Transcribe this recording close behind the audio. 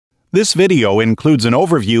This video includes an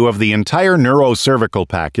overview of the entire Neuro Cervical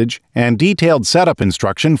package and detailed setup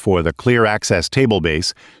instruction for the ClearAccess table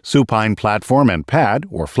base, supine platform and pad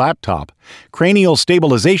or flat top, cranial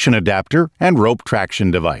stabilization adapter, and rope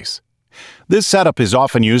traction device. This setup is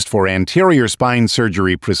often used for anterior spine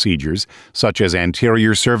surgery procedures, such as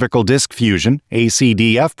anterior cervical disc fusion,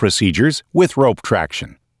 ACDF procedures, with rope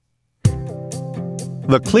traction.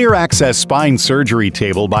 The ClearAccess spine surgery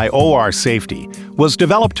table by OR Safety was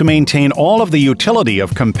developed to maintain all of the utility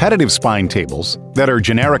of competitive spine tables that are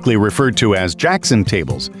generically referred to as Jackson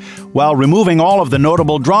tables, while removing all of the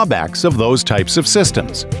notable drawbacks of those types of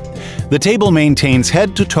systems. The table maintains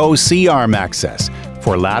head-to-toe C-arm access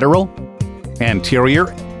for lateral,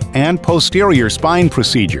 anterior, and posterior spine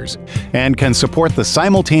procedures, and can support the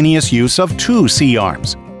simultaneous use of two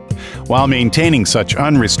C-arms. While maintaining such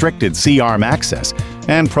unrestricted C-arm access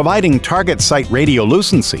and providing target site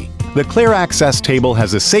radiolucency, the ClearAccess table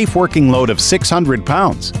has a safe working load of 600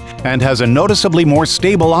 pounds and has a noticeably more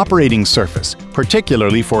stable operating surface,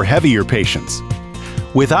 particularly for heavier patients.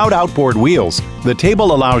 Without outboard wheels, the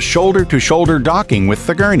table allows shoulder-to-shoulder docking with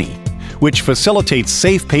the gurney, which facilitates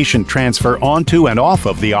safe patient transfer onto and off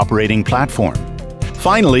of the operating platform.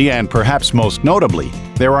 Finally, and perhaps most notably,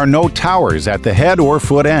 there are no towers at the head or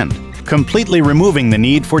foot end, completely removing the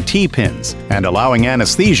need for T-pins and allowing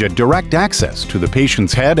anesthesia direct access to the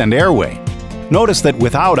patient's head and airway. Notice that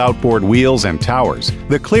without outboard wheels and towers,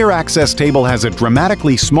 the ClearAccess table has a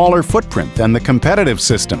dramatically smaller footprint than the competitive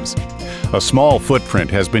systems. A small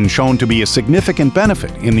footprint has been shown to be a significant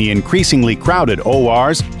benefit in the increasingly crowded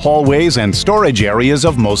ORs, hallways, and storage areas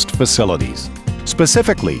of most facilities.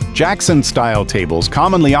 Specifically, Jackson-style tables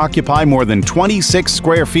commonly occupy more than 26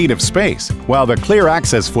 square feet of space, while the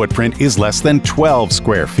ClearAccess footprint is less than 12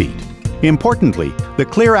 square feet. Importantly, the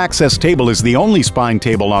ClearAccess table is the only spine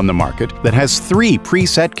table on the market that has 3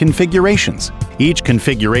 preset configurations, each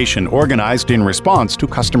configuration organized in response to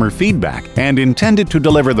customer feedback and intended to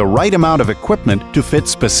deliver the right amount of equipment to fit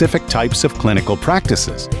specific types of clinical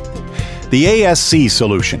practices. The ASC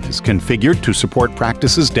solution is configured to support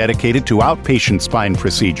practices dedicated to outpatient spine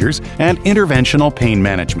procedures and interventional pain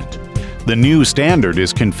management. The new standard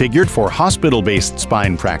is configured for hospital-based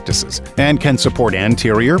spine practices and can support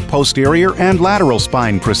anterior, posterior, and lateral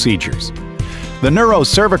spine procedures. The Neuro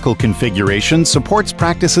Cervical configuration supports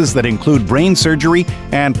practices that include brain surgery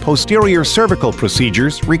and posterior cervical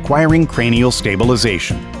procedures requiring cranial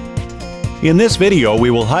stabilization. In this video, we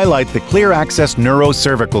will highlight the ClearAccess Neuro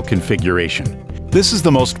Cervical configuration. This is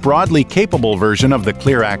the most broadly capable version of the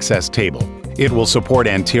ClearAccess table. It will support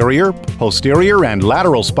anterior, posterior, and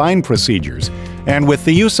lateral spine procedures, and with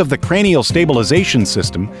the use of the cranial stabilization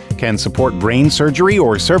system, can support brain surgery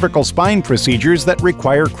or cervical spine procedures that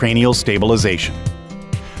require cranial stabilization.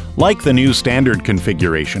 Like the new standard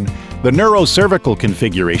configuration, the Neuro Cervical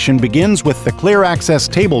configuration begins with the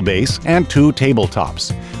ClearAccess table base and 2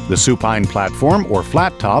 tabletops, the supine platform or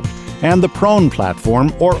flat top and the prone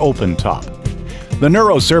platform or open top. The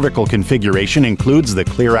Neuro Cervical configuration includes the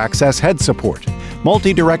ClearAccess head support,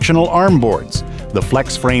 multi-directional arm boards, the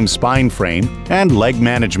flex frame spine frame, and leg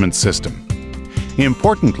management system.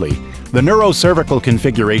 Importantly, the Neuro Cervical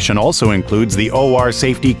configuration also includes the OR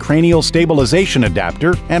Safety cranial stabilization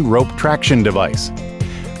adapter and rope traction device.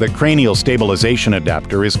 The cranial stabilization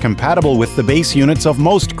adapter is compatible with the base units of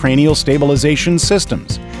most cranial stabilization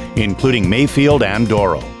systems, including Mayfield and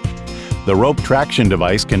Doro. The rope traction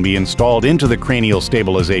device can be installed into the cranial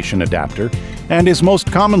stabilization adapter and is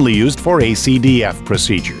most commonly used for ACDF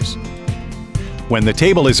procedures. When the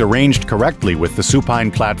table is arranged correctly with the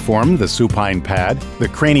supine platform, the supine pad, the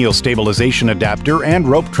cranial stabilization adapter, and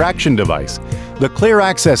rope traction device, the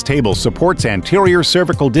ClearAccess table supports anterior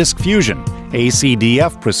cervical disc fusion,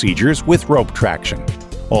 ACDF procedures with rope traction.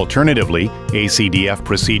 Alternatively, ACDF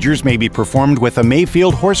procedures may be performed with a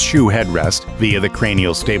Mayfield horseshoe headrest via the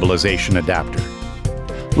cranial stabilization adapter.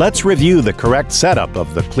 Let's review the correct setup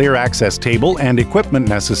of the ClearAccess table and equipment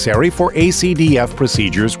necessary for ACDF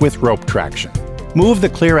procedures with rope traction. Move the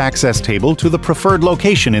ClearAccess table to the preferred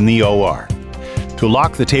location in the OR. To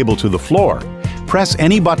lock the table to the floor, press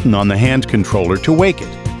any button on the hand controller to wake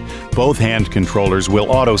it. Both hand controllers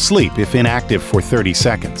will auto-sleep if inactive for 30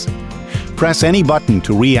 seconds. Press any button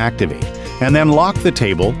to reactivate, and then lock the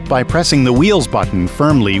table by pressing the wheels button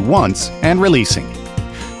firmly once and releasing.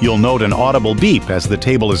 You'll note an audible beep as the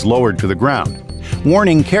table is lowered to the ground,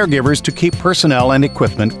 warning caregivers to keep personnel and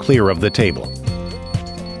equipment clear of the table.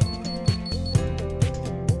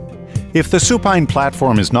 If the supine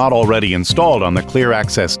platform is not already installed on the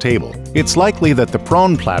ClearAccess table, it's likely that the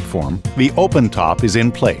prone platform, the open top, is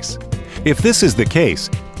in place. If this is the case,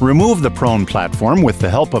 Remove the prone platform with the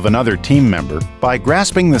help of another team member by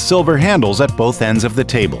grasping the silver handles at both ends of the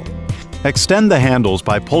table. Extend the handles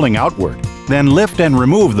by pulling outward, then lift and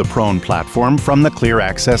remove the prone platform from the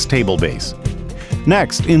ClearAccess table base.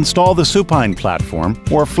 Next, install the supine platform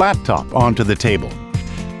or flat top onto the table.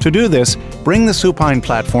 To do this, bring the supine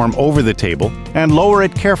platform over the table and lower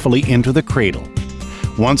it carefully into the cradle.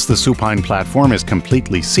 Once the supine platform is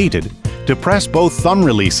completely seated, depress both thumb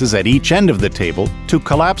releases at each end of the table to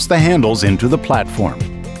collapse the handles into the platform.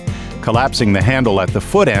 Collapsing the handle at the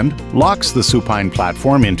foot end locks the supine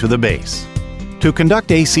platform into the base. To conduct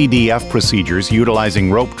ACDF procedures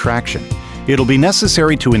utilizing rope traction, it'll be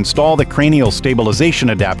necessary to install the cranial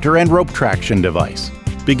stabilization adapter and rope traction device.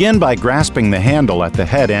 Begin by grasping the handle at the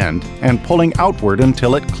head end and pulling outward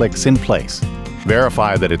until it clicks in place.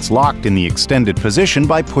 Verify that it's locked in the extended position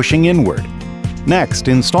by pushing inward. Next,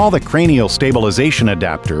 install the cranial stabilization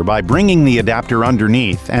adapter by bringing the adapter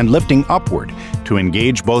underneath and lifting upward to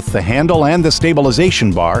engage both the handle and the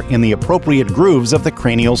stabilization bar in the appropriate grooves of the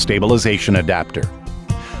cranial stabilization adapter.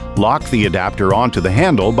 Lock the adapter onto the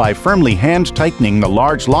handle by firmly hand-tightening the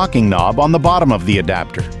large locking knob on the bottom of the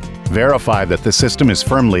adapter. Verify that the system is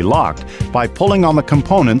firmly locked by pulling on the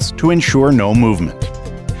components to ensure no movement.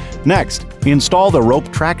 Next, install the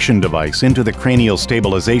rope traction device into the cranial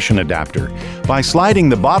stabilization adapter by sliding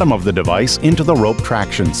the bottom of the device into the rope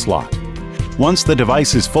traction slot. Once the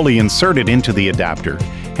device is fully inserted into the adapter,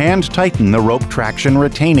 hand-tighten the rope traction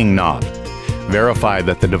retaining knob. Verify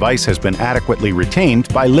that the device has been adequately retained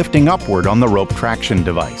by lifting upward on the rope traction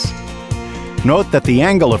device. Note that the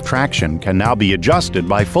angle of traction can now be adjusted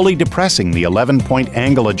by fully depressing the 11-point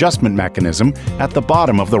angle adjustment mechanism at the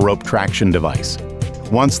bottom of the rope traction device.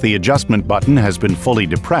 Once the adjustment button has been fully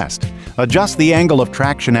depressed, adjust the angle of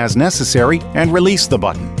traction as necessary and release the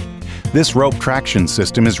button. This rope traction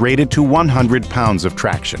system is rated to 100 pounds of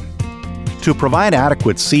traction. To provide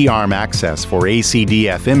adequate C-arm access for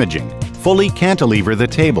ACDF imaging, fully cantilever the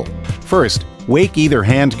table. First, wake either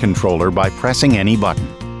hand controller by pressing any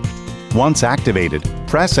button. Once activated,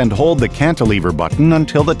 press and hold the cantilever button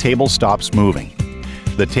until the table stops moving.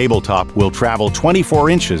 The tabletop will travel 24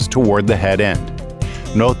 inches toward the head end.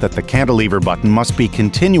 Note that the cantilever button must be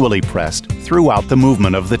continually pressed throughout the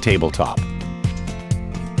movement of the tabletop.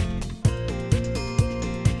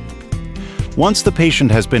 Once the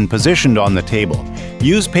patient has been positioned on the table,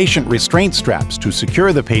 use patient restraint straps to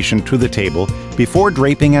secure the patient to the table before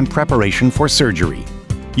draping and preparation for surgery.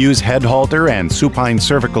 Use head halter and supine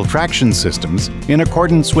cervical traction systems in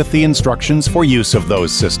accordance with the instructions for use of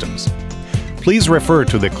those systems. Please refer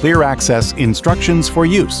to the ClearAccess instructions for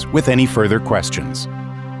use with any further questions.